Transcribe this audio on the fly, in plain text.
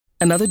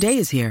Another day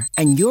is here,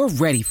 and you're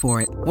ready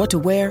for it. What to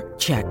wear?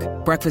 Check.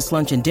 Breakfast,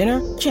 lunch, and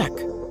dinner? Check.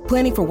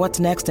 Planning for what's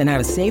next and how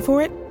to save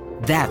for it?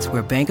 That's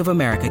where Bank of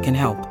America can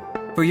help.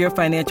 For your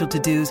financial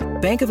to-dos,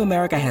 Bank of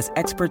America has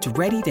experts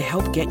ready to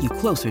help get you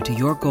closer to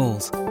your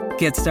goals.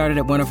 Get started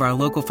at one of our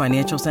local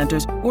financial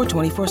centers or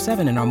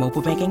 24/7 in our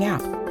mobile banking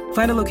app.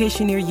 Find a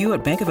location near you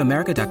at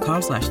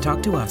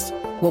bankofamerica.com/talktous.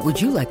 What would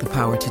you like the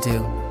power to do?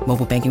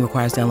 Mobile banking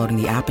requires downloading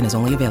the app and is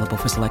only available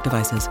for select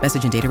devices.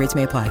 Message and data rates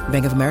may apply.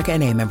 Bank of America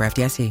N.A., member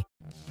FDIC.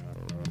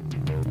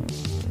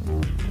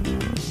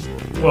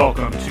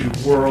 Welcome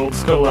to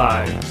Worlds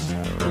Collide,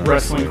 a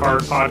wrestling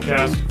card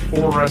podcast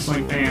for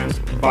wrestling fans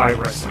by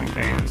wrestling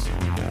fans,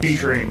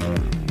 featuring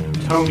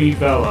Tony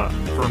Vella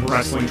from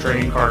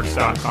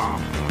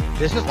WrestlingTradingCards.com.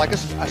 This is like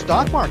a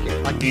stock market.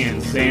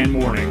 And Zan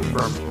Morning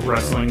from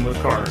Wrestling with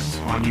Cards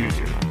on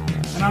YouTube.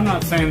 And I'm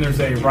not saying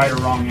there's a right or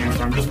wrong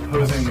answer, I'm just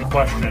posing the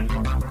question.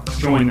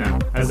 Join them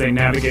as they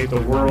navigate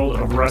the world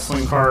of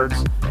wrestling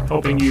cards,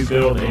 helping you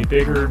build a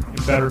bigger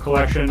and better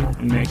collection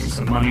and making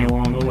some money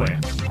along the way.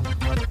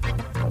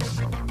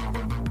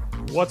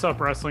 What's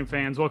up, wrestling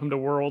fans? Welcome to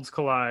Worlds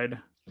Collide.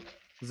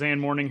 Zan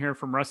Morning here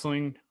from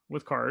Wrestling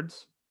with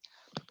Cards.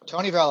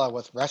 Tony Vella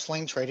with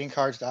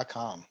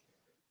WrestlingTradingCards.com.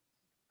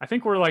 I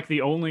think we're like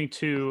the only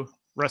two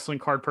wrestling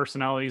card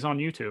personalities on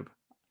YouTube.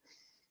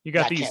 You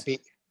got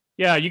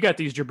Yeah, you got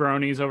these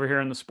jabronis over here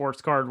in the sports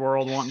card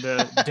world wanting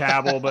to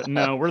dabble, but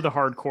no, we're the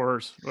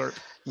hardcores.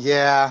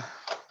 Yeah,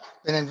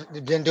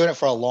 been doing it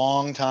for a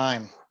long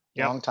time.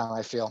 Long time,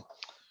 I feel.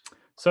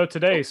 So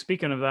today,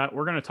 speaking of that,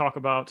 we're going to talk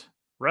about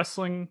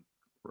wrestlers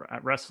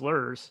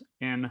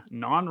in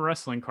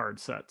non-wrestling card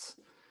sets.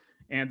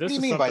 And this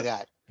what do you mean by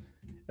that?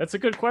 That's a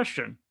good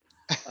question.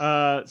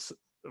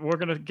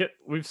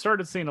 We've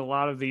started seeing a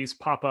lot of these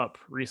pop up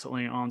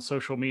recently on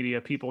social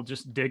media, people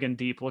just digging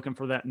deep, looking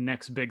for that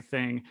next big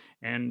thing.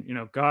 And, you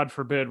know, God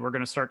forbid, we're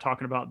going to start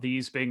talking about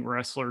these being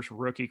wrestlers'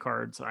 rookie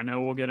cards. I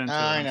know we'll get into it.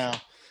 I know.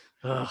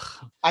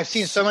 I've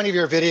seen so many of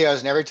your videos,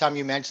 and every time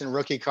you mention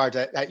rookie cards,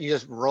 that you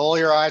just roll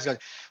your eyes, go,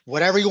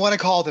 whatever you want to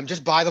call them,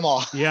 just buy them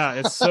all. Yeah,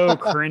 it's so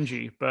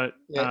cringy, but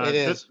it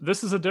is.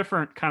 This is a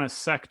different kind of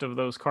sect of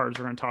those cards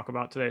we're going to talk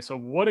about today. So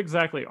what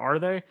exactly are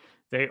they?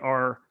 They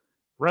are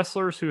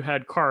wrestlers who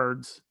had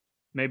cards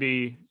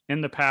maybe in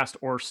the past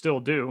or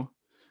still do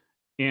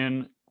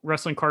in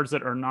wrestling cards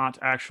that are not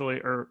actually,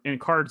 or in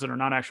cards that are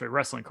not actually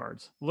wrestling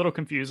cards. A little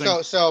confusing.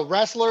 So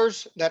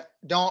wrestlers that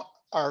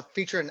are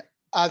featured in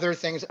other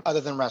things other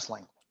than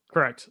wrestling.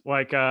 Correct.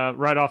 Like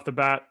right off the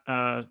bat,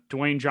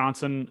 Dwayne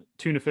Johnson,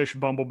 Tuna Fish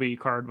Bumblebee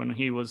card when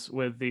he was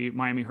with the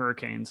Miami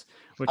Hurricanes.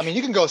 Which, I mean,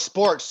 you can go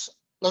sports.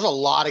 There's a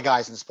lot of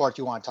guys in sports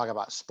you want to talk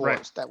about sports.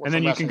 Right. That were and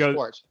then you can go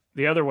sports.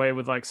 The other way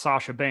with like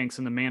Sasha Banks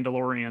in the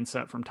Mandalorian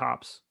set from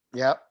Topps.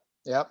 Yep.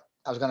 I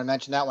was going to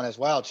mention that one as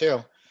well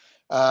too.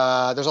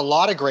 There's a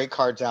lot of great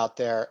cards out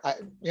there.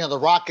 The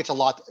Rock gets a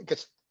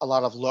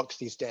lot of looks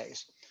these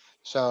days,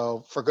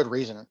 so for good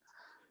reason.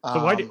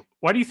 So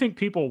why do you think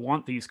people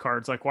want these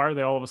cards? Like, why are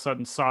they all of a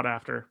sudden sought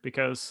after?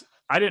 Because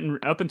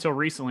up until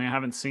recently, I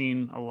haven't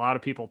seen a lot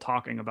of people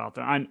talking about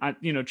them. I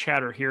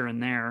chatter here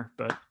and there,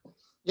 but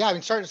yeah, I've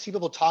been starting to see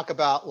people talk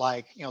about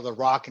the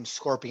Rock and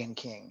Scorpion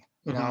King,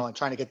 and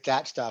trying to get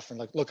that stuff and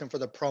like looking for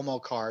the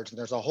promo cards. And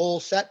there's a whole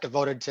set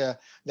devoted to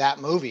that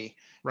movie,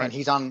 right. And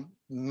he's on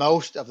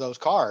most of those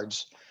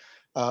cards,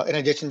 in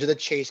addition to the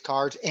chase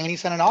cards, and he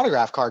sent an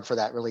autograph card for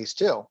that release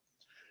too.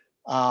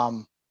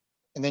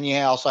 And then you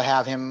also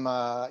have him,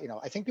 I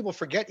think people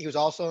forget he was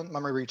also in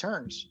Memory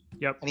Returns.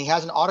 Yep. And he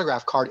has an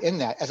autograph card in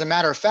that. As a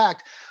matter of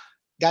fact,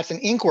 that's an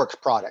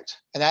Inkworks product.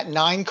 And that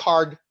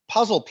 9-card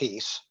puzzle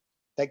piece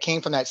that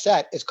came from that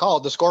set is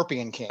called the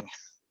Scorpion King.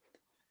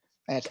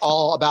 And it's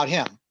all about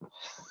him.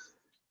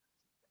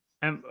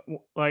 And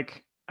I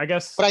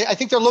guess. But I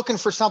think they're looking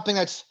for something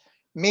that's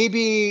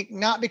maybe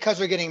not because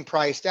they're getting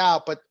priced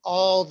out, but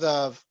all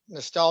the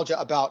nostalgia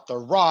about The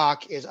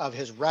Rock is of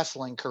his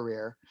wrestling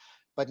career.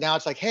 But now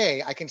it's like,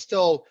 hey, I can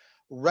still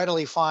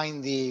readily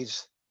find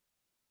these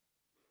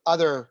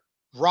other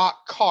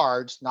Rock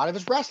cards, not of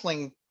his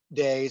wrestling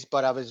days,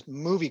 but of his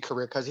movie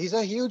career, because he's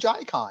a huge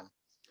icon.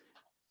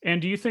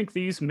 And do you think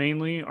these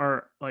mainly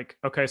are like,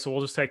 okay, so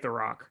we'll just take The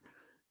Rock.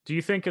 Do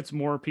you think it's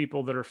more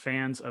people that are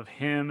fans of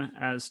him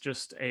as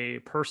just a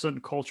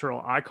person,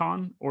 cultural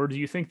icon? Or do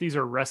you think these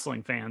are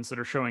wrestling fans that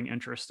are showing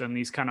interest in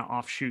these kind of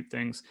offshoot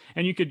things?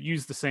 And you could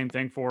use the same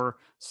thing for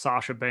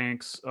Sasha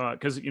Banks.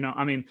 Because,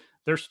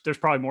 there's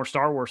probably more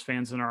Star Wars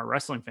fans than are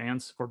wrestling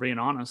fans, if we're being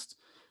honest.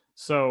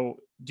 So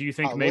do you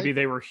think maybe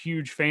they were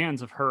huge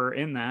fans of her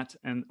in that,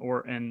 and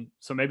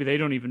so maybe they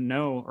don't even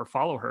know or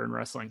follow her in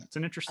wrestling? It's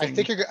an interesting. I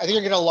think you're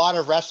getting a lot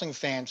of wrestling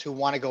fans who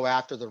want to go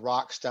after the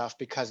Rock stuff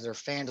because they're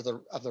fans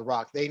of the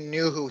Rock. They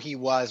knew who he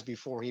was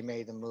before he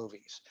made the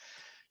movies.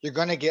 You're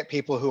going to get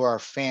people who are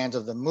fans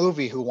of the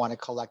movie who want to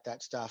collect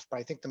that stuff,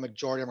 but I think the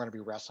majority are going to be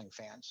wrestling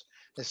fans.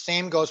 The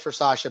same goes for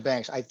Sasha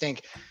Banks. I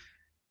think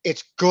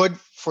it's good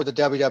for the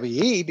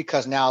WWE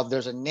because now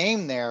there's a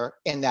name there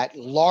in that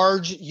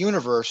large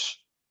universe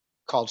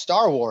called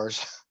Star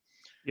Wars.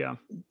 Yeah.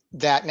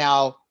 that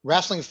now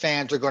wrestling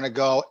fans are going to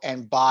go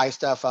and buy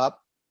stuff up,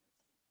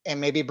 and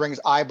maybe brings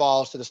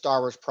eyeballs to the Star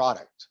Wars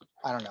product.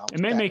 I don't know. It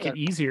may make it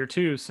easier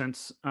too,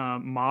 since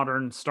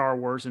modern Star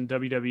Wars and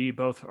WWE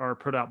both are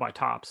put out by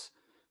Topps.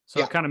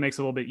 So it kind of makes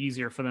it a little bit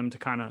easier for them to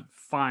kind of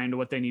find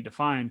what they need to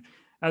find,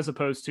 as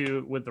opposed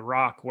to with The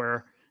Rock,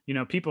 where, you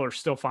know, people are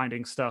still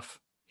finding stuff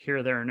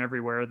here, there, and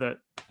everywhere that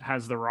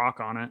has The Rock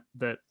on it,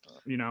 that,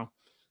 you know,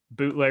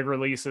 bootleg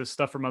releases,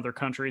 stuff from other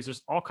countries.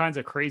 There's all kinds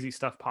of crazy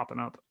stuff popping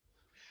up.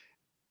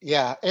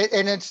 Yeah,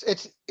 and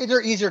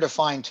they're easier to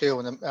find too.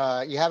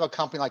 And you have a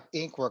company like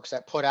Inkworks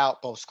that put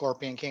out both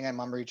Scorpion King and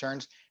Mummy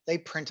Returns. They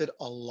printed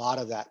a lot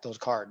of those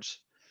cards.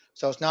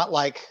 So it's not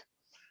like,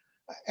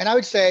 and I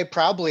would say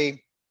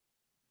probably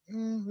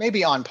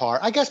maybe on par.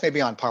 I guess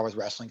maybe on par with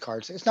wrestling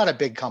cards. It's not a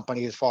big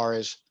company as far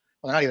as,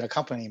 well, they're not even a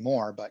company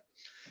anymore. But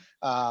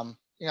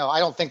you know, I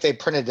don't think they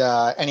printed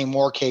any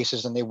more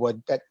cases than they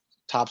would that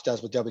Topps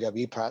does with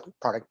WWE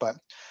product. But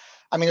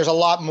I mean, there's a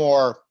lot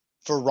more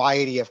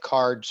variety of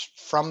cards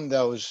from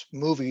those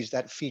movies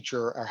that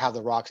feature or have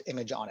The Rock's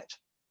image on it.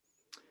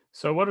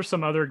 So what are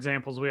some other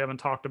examples we haven't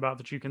talked about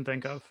that you can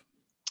think of?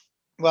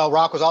 Well,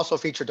 Rock was also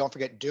featured, don't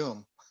forget,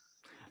 Doom.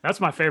 That's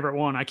my favorite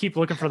one. I keep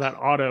looking for that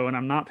auto, and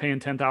I'm not paying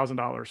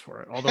 $10,000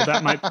 for it. Although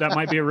that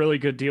might be a really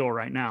good deal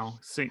right now.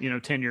 So, you know,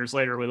 10 years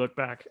later, we look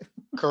back.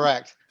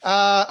 Correct.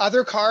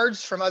 Other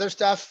cards from other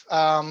stuff.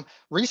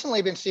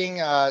 Recently been seeing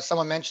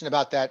someone mention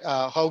about that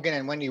Hogan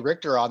and Wendy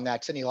Richter on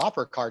that Cyndi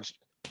Lauper cards.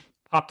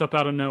 Popped up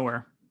out of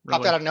nowhere. Really.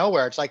 Popped out of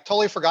nowhere. It's like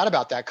totally forgot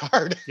about that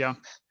card. Yeah.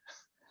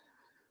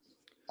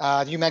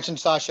 You mentioned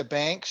Sasha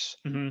Banks.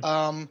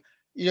 Mm-hmm.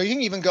 You know, you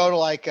can even go to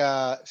like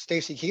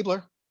Stacy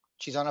Keibler.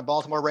 She's on a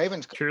Baltimore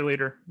Ravens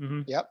cheerleader.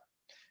 Mm-hmm. Yep.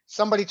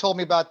 Somebody told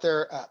me about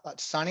their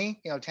Sunny,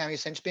 you know, Tammy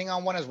Cinch being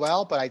on one as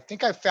well. But I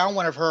think I found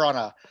one of her on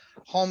a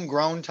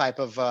homegrown type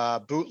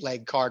of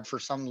bootleg card for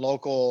some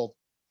local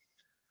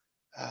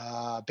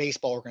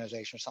baseball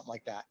organization or something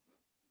like that.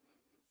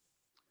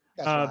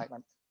 That's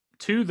right.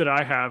 Two that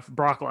I have: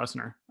 Brock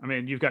Lesnar. I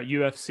mean, you've got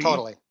UFC,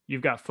 totally.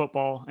 You've got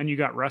football, and you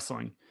got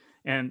wrestling,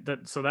 and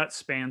that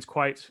spans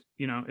quite.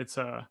 You know, it's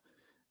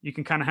you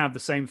can kind of have the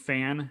same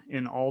fan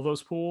in all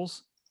those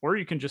pools, or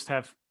you can just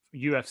have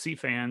UFC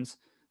fans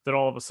that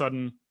all of a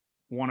sudden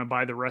want to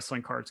buy the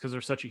wrestling cards because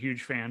they're such a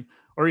huge fan.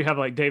 Or you have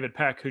like David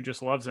Peck, who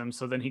just loves him,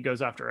 so then he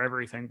goes after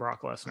everything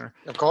Brock Lesnar.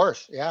 Of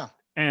course, yeah.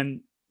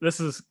 And this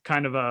is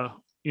kind of a,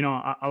 you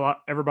know, a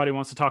lot. Everybody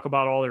wants to talk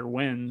about all their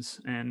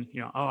wins, and, you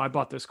know, oh, I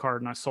bought this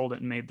card and I sold it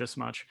and made this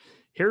much.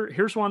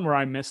 Here's one where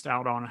I missed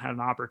out on, had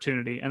an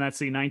opportunity, and that's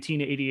the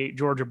 1988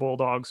 Georgia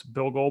Bulldogs,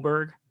 Bill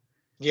Goldberg.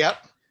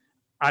 Yep.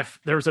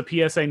 There was a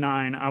PSA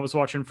 9 I was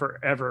watching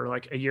forever,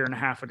 like a year and a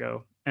half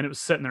ago, and it was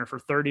sitting there for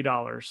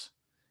 $30.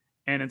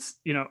 And it's,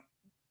 you know,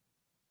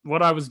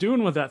 what I was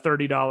doing with that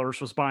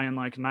 $30 was buying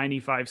like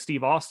 95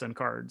 Steve Austin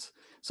cards.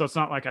 So it's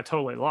not like I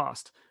totally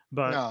lost,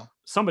 but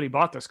somebody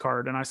bought this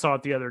card, and I saw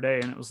it the other day,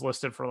 and it was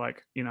listed for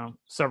like, you know,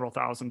 several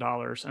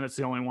 $1,000s, and it's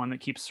the only one that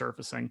keeps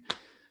surfacing.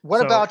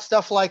 What about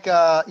stuff like,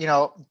 you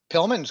know,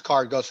 Pillman's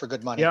card goes for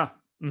good money? Yeah.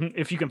 Mm-hmm.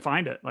 If you can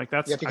find it, like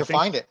that's, if you can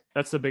find it,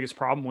 that's the biggest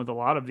problem with a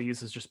lot of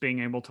these, is just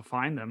being able to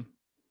find them.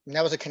 And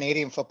that was a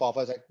Canadian football.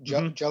 Was it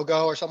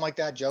Jogo or something like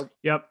that?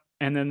 Yep.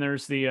 And then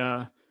there's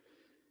the,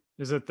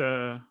 is it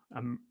the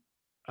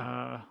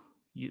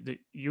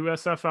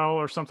USFL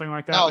or something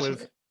like that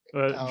with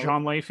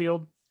John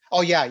Layfield?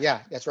 Oh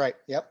yeah, that's right.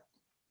 Yep.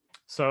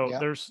 So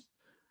there's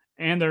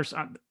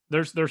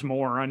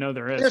more. I know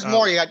there is. There's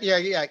more. You got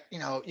you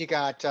know, you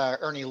got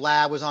Ernie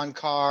Ladd was on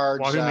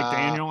cards. Wahoo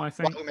McDaniel, I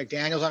think. Wahoo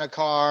McDaniel's on a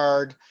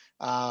card.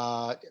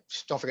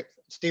 Don't forget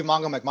Steve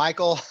Mongo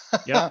McMichael.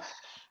 Yeah.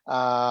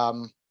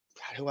 God,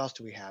 who else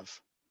do we have?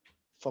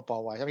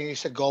 Football wise, I mean, you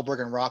said Goldberg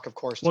and Rock, of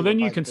course. Well, then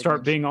you can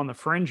start being on the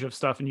fringe of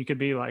stuff, and you could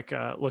be like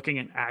looking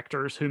at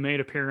actors who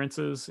made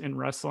appearances in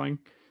wrestling,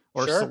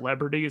 or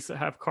celebrities that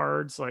have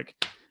cards, like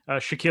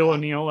Shaquille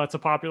O'Neal. That's a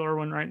popular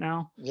one right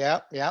now. Yeah,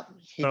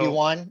 he'd be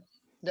one.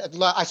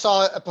 I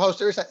saw a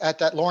poster at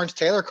that Lawrence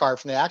Taylor card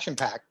from the Action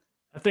Pack.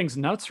 That thing's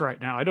nuts right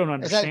now. I don't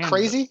understand. Isn't that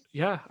crazy?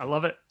 Yeah, I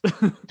love it.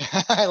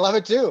 I love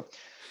it too.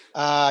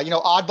 You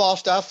know, oddball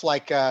stuff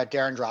like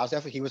Darren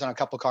Drozdeff. He was on a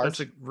couple cards.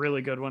 That's a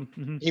really good one.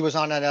 Mm-hmm. He was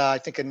on I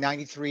think a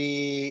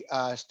 93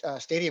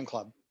 Stadium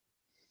Club.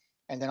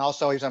 And then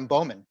also he was on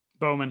Bowman.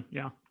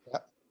 Yeah.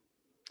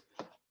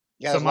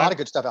 Yeah, there's a lot of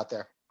good stuff out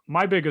there.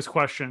 My biggest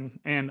question,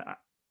 and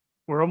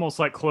we're almost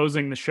like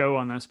closing the show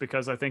on this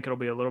because I think it'll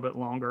be a little bit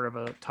longer of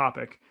a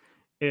topic,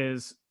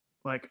 is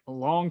like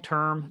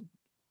long-term,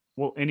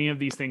 will any of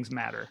these things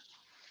matter?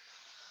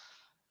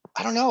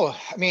 I don't know.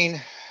 I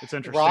mean, it's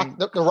interesting.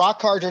 The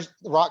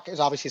Rock is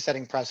obviously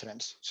setting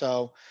precedents.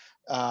 So,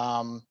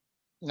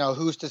 you know,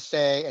 who's to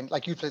say, and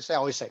like you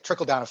always say,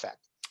 trickle down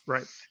effect.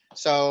 Right.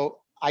 So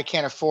I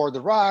can't afford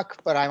The Rock,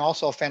 but I'm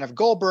also a fan of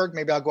Goldberg.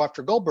 Maybe I'll go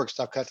after Goldberg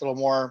stuff because it's a little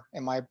more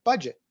in my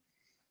budget.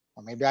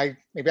 Or maybe I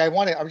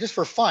want it. I'm just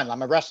for fun.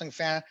 I'm a wrestling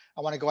fan.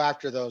 I want to go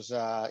after those,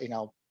 you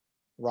know,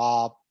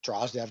 Raw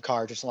Drozdev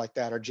cards or something like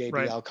that, or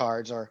JBL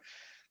cards, or,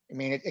 I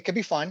mean, it could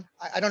be fun.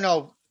 I don't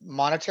know,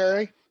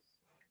 monetary.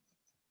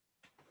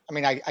 I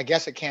mean, I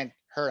guess it can't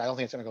hurt. I don't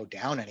think it's going to go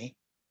down any.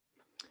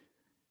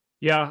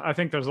 Yeah, I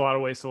think there's a lot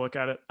of ways to look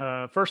at it.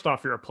 First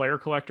off, you're a player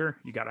collector.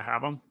 You got to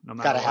have them, no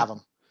matter Got to what. have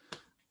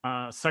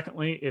them.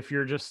 Secondly, if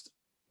you're just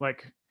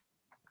like,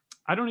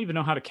 I don't even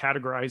know how to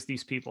categorize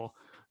these people.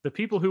 The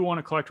people who want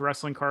to collect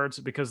wrestling cards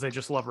because they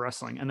just love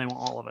wrestling and they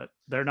want all of it.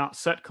 They're not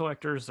set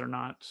collectors. They're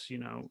not,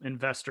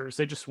 investors.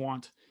 They just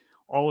want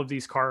all of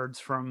these cards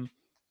from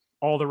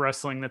all the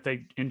wrestling that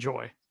they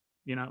enjoy.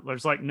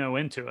 There's like no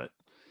end to it.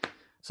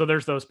 So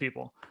there's those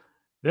people.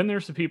 Then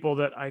there's the people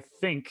that I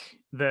think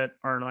that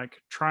are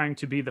like trying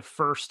to be the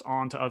first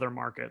onto other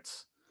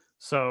markets.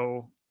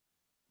 So,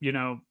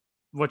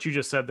 what you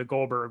just said, the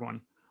Goldberg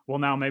one. Well,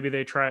 now maybe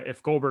they try,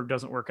 if Goldberg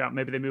doesn't work out,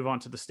 maybe they move on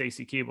to the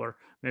Stacy Keibler.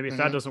 Maybe if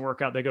that doesn't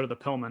work out, they go to the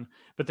Pillman.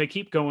 But they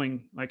keep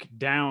going like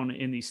down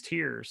in these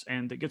tiers.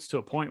 And it gets to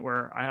a point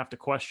where I have to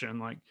question,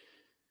 like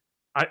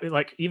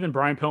even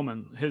Brian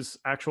Pillman, his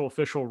actual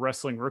official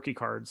wrestling rookie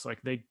cards,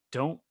 like they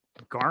don't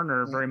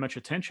garner very much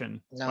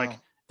attention. No. Like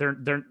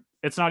they're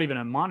it's not even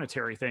a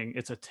monetary thing,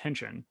 it's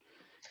attention.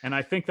 And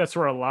I think that's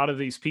where a lot of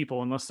these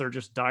people, unless they're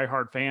just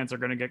diehard fans, are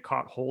going to get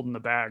caught holding the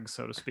bag,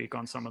 so to speak,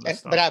 on some of this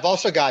stuff. But I've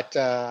also got,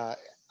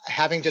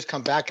 having just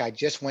come back, I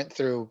just went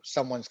through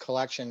someone's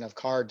collection of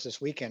cards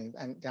this weekend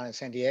and down in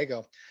San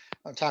Diego.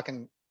 I'm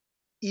talking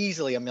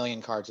easily 1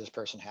 million cards this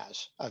person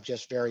has of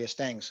just various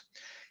things.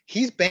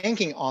 He's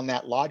banking on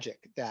that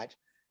logic that,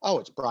 oh,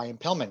 it's Brian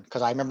Pillman,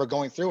 because I remember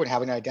going through and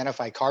having to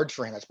identify cards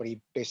for him. That's what he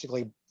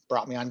basically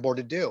brought me on board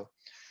to do.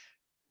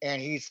 And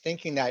he's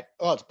thinking that,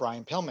 oh, it's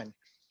Brian Pillman.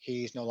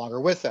 He's no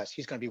longer with us.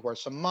 He's going to be worth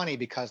some money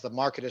because the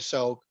market is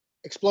so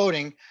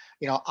exploding.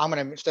 I'm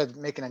going to, instead of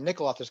making a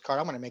nickel off this card,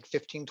 I'm going to make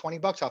 15, 20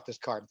 bucks off this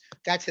card.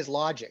 That's his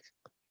logic.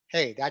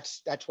 Hey,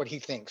 that's what he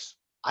thinks.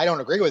 I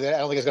don't agree with it. I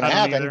don't think it's going to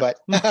happen,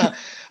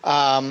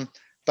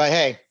 but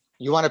hey,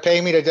 you want to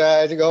pay me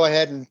to go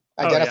ahead and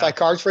identify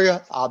cards for you?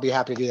 I'll be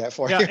happy to do that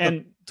for you.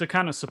 And to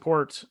kind of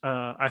support,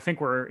 I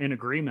think we're in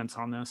agreements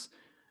on this.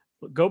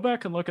 Go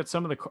back and look at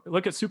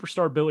look at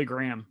superstar Billy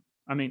Graham.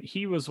 I mean,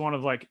 he was one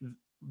of like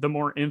the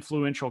more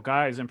influential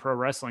guys in pro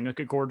wrestling. Look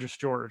at Gorgeous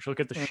George, look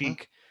at the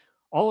Sheik,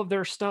 all of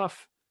their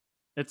stuff.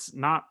 It's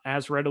not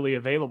as readily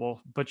available,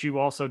 but you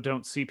also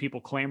don't see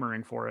people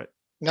clamoring for it.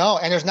 No.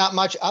 And there's not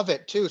much of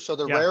it too. So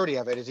the rarity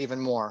of it is even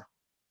more.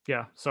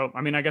 Yeah. So,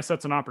 I mean, I guess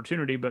that's an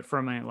opportunity, but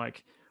from a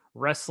like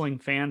wrestling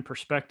fan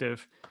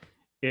perspective,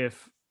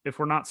 if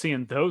we're not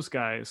seeing those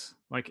guys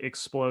like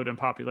explode in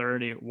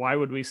popularity, why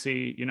would we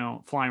see,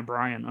 Flying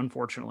Brian?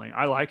 Unfortunately,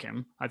 I like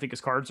him. I think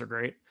his cards are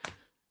great.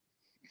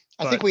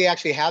 I think we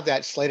actually have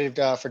that slated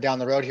for down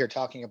the road here,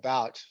 talking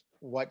about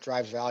what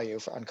drives value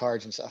on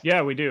cards and stuff.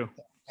 Yeah, we do.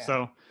 Yeah.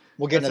 So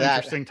we'll get into that.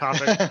 Interesting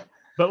topic.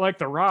 But like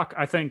The Rock,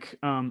 I think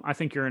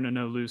you're in a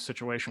no lose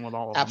situation with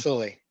all of them.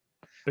 Absolutely.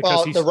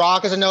 Because The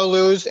Rock is a no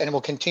lose and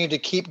will continue to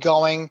keep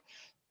going.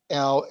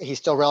 He's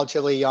still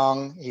relatively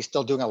young. He's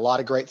still doing a lot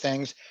of great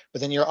things,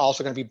 but then you're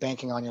also going to be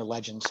banking on your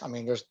legends. I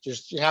mean, you're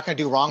not going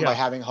to do wrong by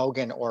having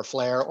Hogan or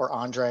Flair or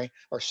Andre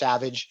or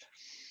Savage.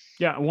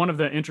 Yeah. One of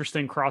the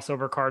interesting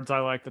crossover cards I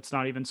like, that's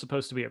not even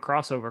supposed to be a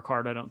crossover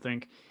card, I don't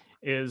think,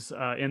 is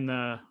in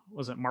the,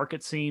 was it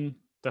Market Scene?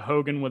 The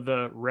Hogan with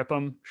the Rip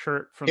 'em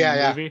shirt from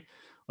the movie.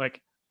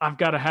 Like, I've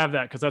got to have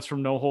that because that's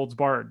from No Holds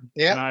Barred.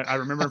 Yeah. And I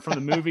remember him from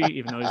the movie,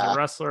 even though he's a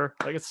wrestler.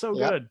 Like, it's so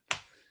good.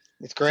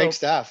 It's great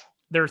stuff.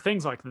 There are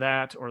things like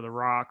that, or The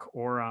Rock,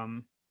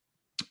 or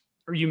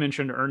you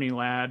mentioned Ernie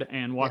Ladd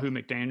and Wahoo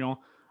McDaniel.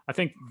 I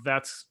think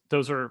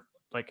those are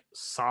like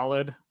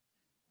solid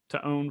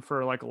to own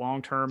for like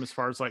long term, as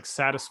far as like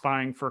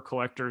satisfying for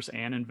collectors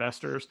and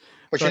investors.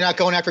 But you're not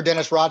going after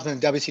Dennis Rodman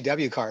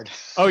WCW card.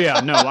 Oh yeah,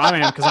 no, I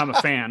am, because I'm a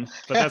fan.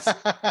 But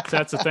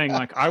that's the thing.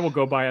 Like, I will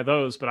go buy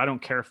those, but I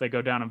don't care if they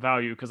go down in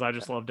value because I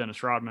just love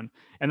Dennis Rodman.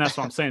 And that's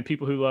what I'm saying.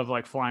 People who love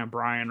like Flying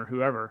Brian or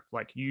whoever,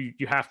 like you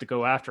have to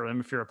go after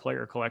them if you're a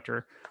player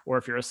collector or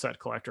if you're a set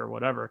collector or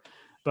whatever.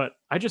 But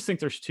I just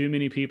think there's too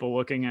many people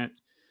looking at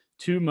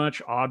too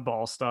much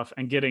oddball stuff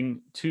and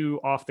getting too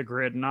off the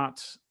grid,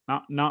 not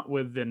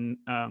with the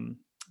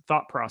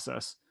thought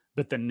process,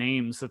 but the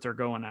names that they're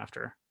going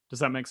after. Does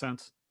that make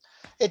sense?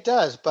 It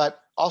does,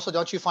 but also,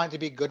 don't you find it to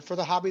be good for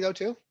the hobby though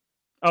too?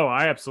 Oh,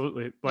 I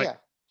absolutely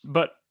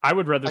but I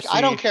would rather see.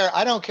 I don't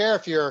care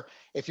if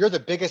you're the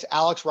biggest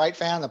Alex Wright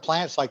fan on the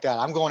planet. It's like that.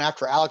 I'm going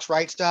after Alex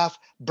Wright stuff,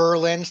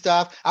 Berlin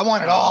stuff. I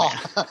want it all.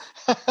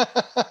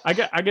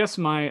 I guess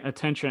my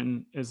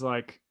attention is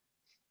like,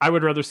 I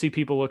would rather see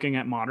people looking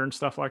at modern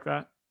stuff like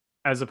that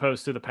as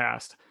opposed to the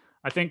past.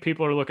 I think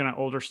people are looking at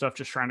older stuff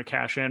just trying to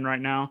cash in right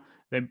now.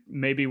 They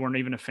maybe weren't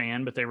even a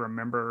fan, but they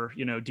remember,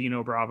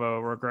 Dino Bravo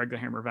or Greg the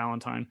Hammer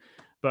Valentine.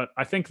 But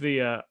I think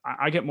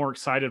I get more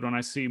excited when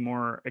I see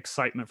more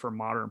excitement for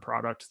modern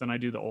product than I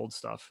do the old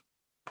stuff.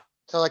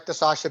 So like the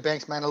Sasha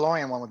Banks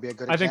Mandalorian one would be a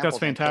good example. I think that's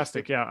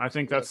fantastic. Yeah, I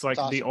think that's like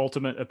awesome. The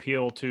ultimate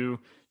appeal to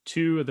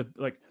the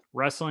like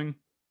wrestling,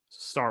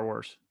 Star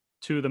Wars,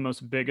 two of the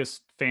most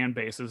biggest fan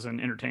bases in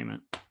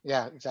entertainment.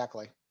 Yeah,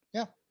 exactly.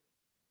 Yeah.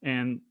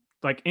 And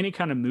like any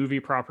kind of movie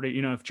property,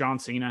 you know, if John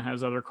Cena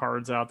has other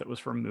cards out that was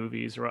from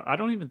movies, or I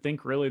don't even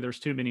think really there's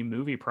too many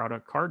movie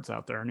product cards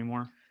out there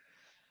anymore.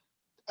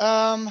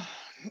 Um,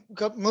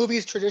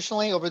 Movies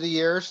traditionally over the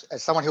years,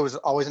 as someone who was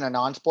always into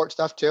non-sport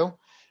stuff too,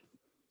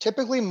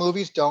 typically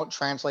movies don't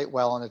translate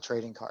well into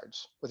trading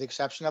cards, with the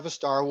exception of a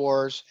Star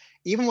Wars.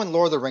 Even when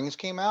Lord of the Rings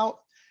came out,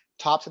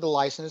 top to the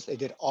license, they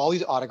did all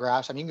these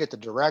autographs. I mean, you can get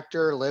the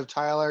director, Liv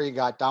Tyler, you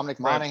got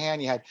Dominic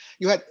Monaghan, you had,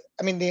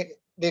 I mean, the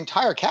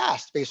entire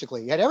cast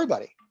basically. You had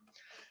everybody.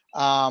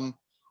 And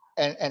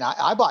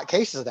I bought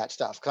cases of that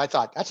stuff because I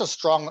thought that's a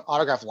strong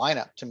autograph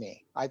lineup to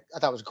me. I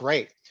thought it was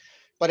great.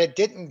 But it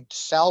didn't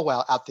sell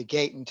well out the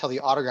gate until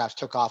the autographs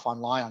took off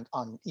online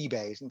on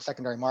eBay and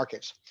secondary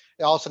markets.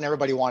 All of a sudden,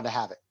 everybody wanted to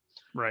have it.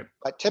 Right.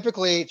 But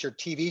typically, it's your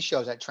TV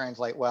shows that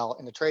translate well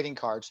into trading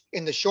cards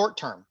in the short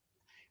term.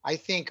 I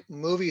think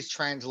movies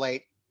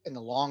translate in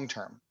the long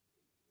term.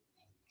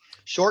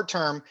 Short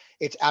term,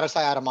 it's out of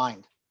sight, out of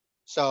mind.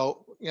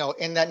 So, you know,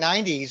 in that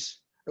 90s,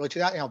 early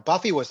 2000s, you know,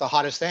 Buffy was the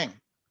hottest thing.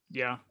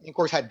 Yeah. Of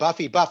course, had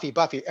Buffy.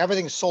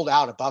 Everything sold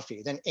out of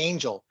Buffy. Then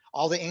Angel.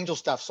 All the Angel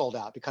stuff sold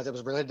out because it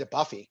was related to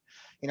Buffy.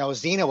 You know,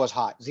 Xena was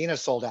hot. Xena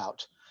sold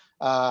out.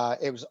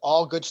 It was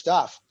all good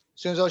stuff.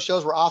 As soon as those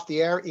shows were off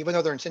the air, even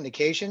though they're in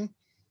syndication,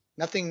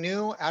 nothing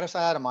new, out of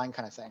sight, out of mind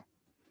kind of thing.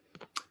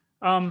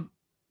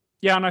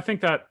 Yeah, and I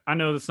think that, I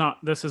know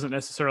this isn't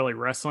necessarily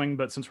wrestling,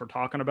 but since we're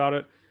talking about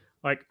it,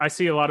 like I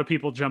see a lot of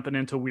people jumping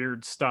into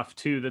weird stuff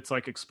too that's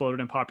like exploded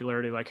in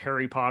popularity, like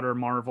Harry Potter,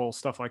 Marvel,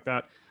 stuff like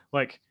that.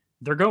 Like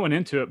they're going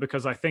into it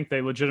because I think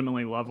they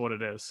legitimately love what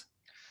it is.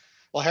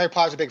 Well, Harry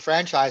Potter's a big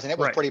franchise, and it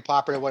was Right. pretty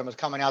popular when it was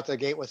coming out the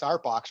gate with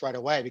Art Box right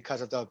away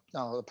because of the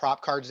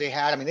prop cards they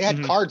had. I mean, they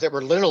had cards that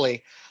were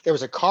literally, there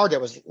was a card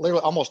that was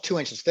literally almost 2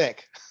 inches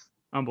thick.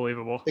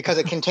 Unbelievable. Because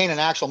it contained an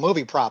actual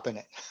movie prop in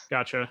it.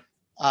 Gotcha.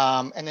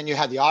 And then you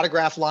had the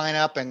autograph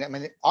lineup, and I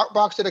mean, Art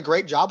Box did a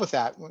great job with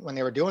that when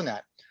they were doing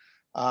that.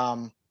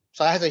 So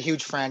that has a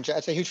huge franchise.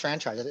 It's a huge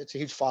franchise. It's a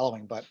huge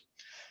following, but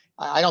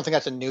I don't think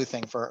that's a new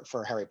thing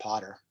for Harry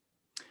Potter.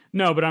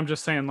 No, but I'm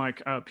just saying,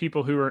 like,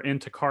 people who are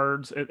into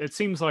cards, it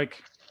seems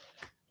like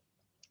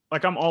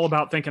I'm all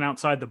about thinking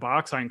outside the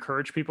box. I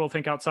encourage people to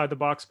think outside the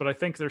box, but I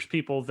think there's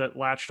people that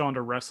latched onto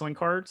wrestling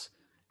cards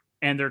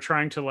and they're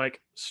trying to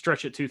like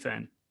stretch it too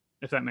thin,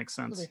 if that makes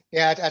sense.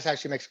 Yeah, that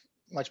actually makes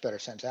much better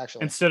sense,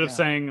 actually. Instead of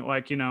saying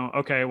like, you know,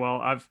 okay,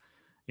 well,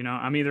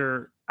 I'm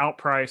either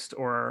outpriced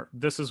or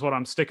this is what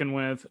I'm sticking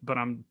with, but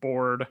I'm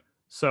bored.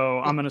 So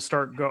I'm going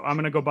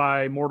to go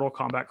buy Mortal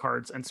Kombat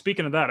cards. And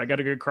speaking of that, I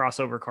got a good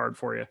crossover card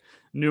for you.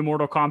 New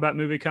Mortal Kombat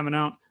movie coming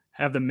out.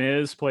 Have the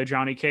Miz play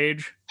Johnny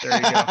Cage. There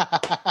you go.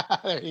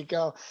 There you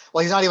go.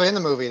 Well, he's not even in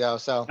the movie though.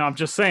 So no, I'm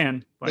just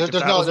saying. Like,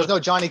 there's no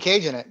Johnny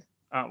Cage in it.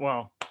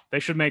 Well, they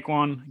should make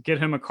one, get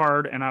him a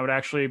card. And I would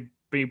actually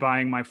be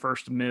buying my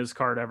first Miz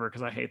card ever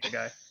because I hate the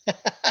guy.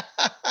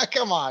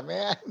 Come on,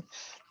 man.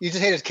 You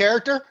just hate his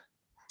character?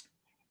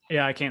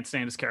 Yeah, I can't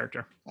stand his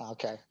character.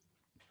 Okay.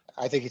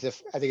 I think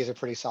he's a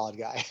pretty solid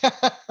guy,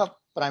 but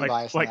I'm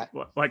biased on that.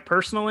 Like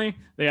personally,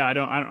 yeah, I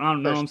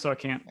don't know him, so I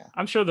can't. Yeah.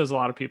 I'm sure there's a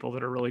lot of people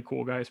that are really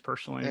cool guys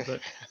personally,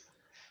 but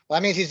well,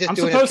 that means he's just I'm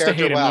doing supposed his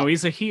character to hate well. him. No,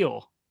 he's a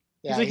heel.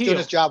 Yeah, he's doing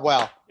his job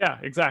well. Yeah,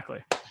 exactly.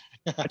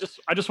 I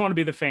just want to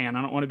be the fan.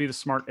 I don't want to be the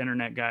smart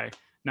internet guy.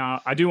 Now,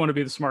 I do want to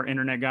be the smart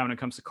internet guy when it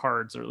comes to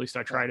cards, or at least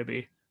I try to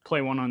be.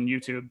 Play one on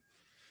YouTube.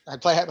 I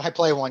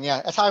play one.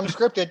 Yeah, that's how I'm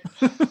scripted.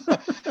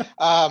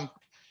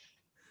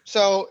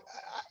 So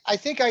I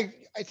think I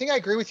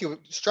agree with you.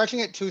 Stretching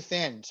it too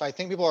thin. So I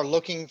think people are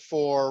looking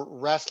for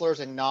wrestlers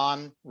and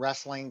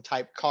non-wrestling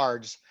type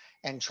cards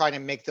and trying to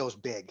make those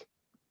big.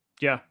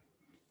 Yeah.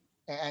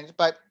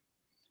 But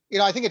you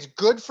know, I think it's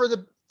good for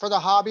the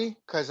hobby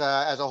because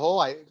as a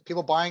whole,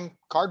 people buying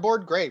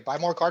cardboard, great, buy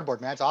more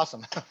cardboard, man, it's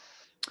awesome.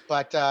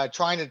 But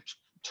trying to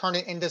turn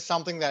it into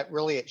something that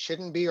really it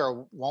shouldn't be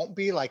or won't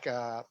be, like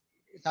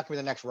it's not gonna be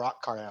the next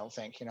rock card, I don't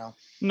think. You know.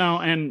 No,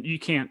 and you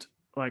can't.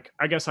 Like,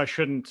 I guess I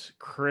shouldn't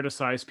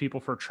criticize people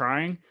for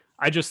trying.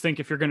 I just think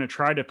if you're going to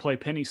try to play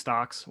penny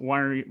stocks,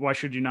 why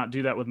should you not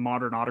do that with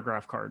modern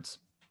autograph cards?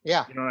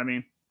 Yeah. You know what I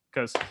mean?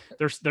 Because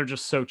they're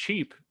just so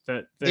cheap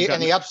that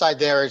the upside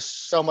there is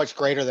so much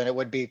greater than it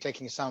would be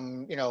taking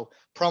some, you know,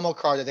 promo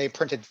card that they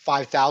printed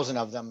 5,000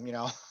 of them, you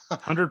know.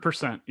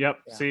 100%. Yep.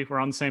 Yeah. See, we're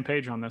on the same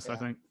page on this, yeah. I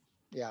think.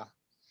 Yeah.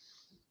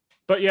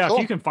 But yeah, cool.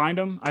 If you can find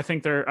them, I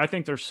think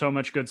there's so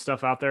much good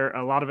stuff out there.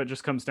 A lot of it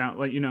just comes down,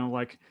 like, you know,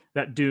 like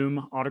that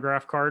Doom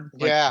autograph card.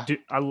 Like, yeah.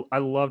 I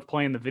loved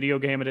playing the video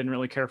game. I didn't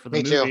really care for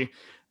the movie. Too.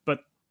 But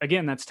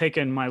again, that's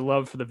taken my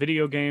love for the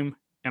video game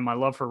and my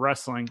love for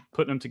wrestling,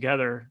 putting them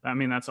together. I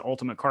mean, that's the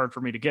ultimate card for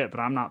me to get, but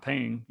I'm not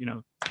paying, you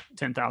know,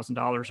 $10,000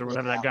 or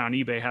whatever that guy on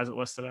eBay has it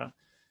listed at.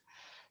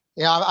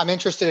 Yeah, I'm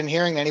interested in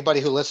hearing,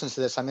 anybody who listens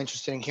to this, I'm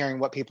interested in hearing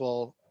what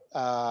people,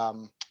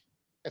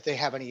 if they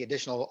have any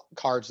additional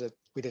cards that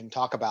we didn't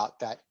talk about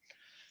that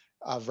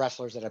of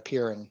wrestlers that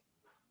appear in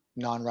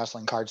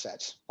non-wrestling card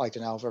sets. I'd like to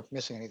know if we're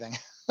missing anything.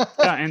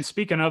 Yeah. And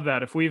speaking of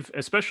that,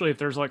 especially if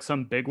there's like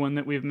some big one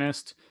that we've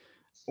missed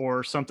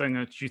or something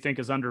that you think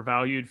is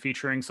undervalued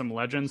featuring some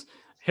legends,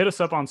 hit us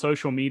up on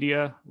social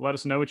media. Let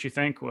us know what you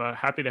think. We're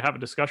happy to have a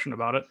discussion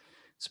about it.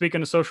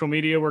 Speaking of social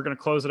media, we're going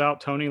to close it out.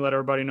 Tony, let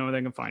everybody know where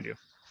they can find you.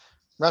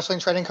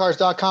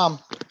 WrestlingTradingCards.com.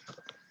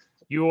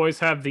 You always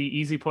have the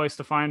easy place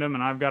to find them,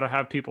 and I've got to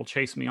have people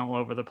chase me all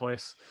over the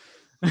place.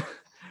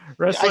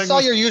 I saw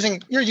you're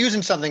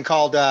using something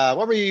called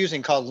what were you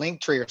using, called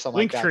Linktree or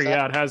something like that? Linktree,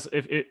 yeah. It has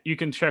you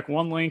can check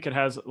one link. It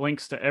has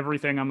links to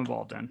everything I'm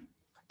involved in.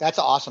 That's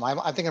awesome. I'm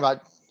thinking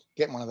about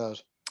getting one of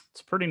those.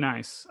 It's pretty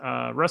nice.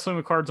 Wrestling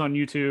with Cards on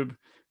YouTube.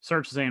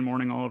 Search Zane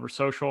Morning all over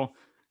social,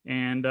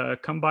 and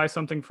come buy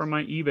something from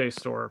my eBay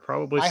store.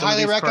 Probably. I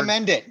highly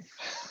recommend it.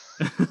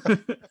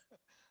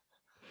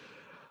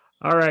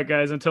 All right,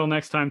 guys. Until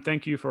next time,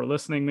 thank you for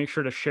listening. Make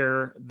sure to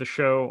share the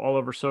show all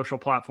over social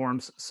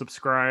platforms,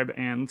 subscribe,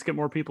 and let's get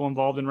more people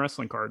involved in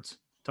wrestling cards.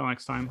 Until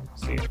next time,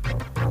 see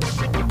you.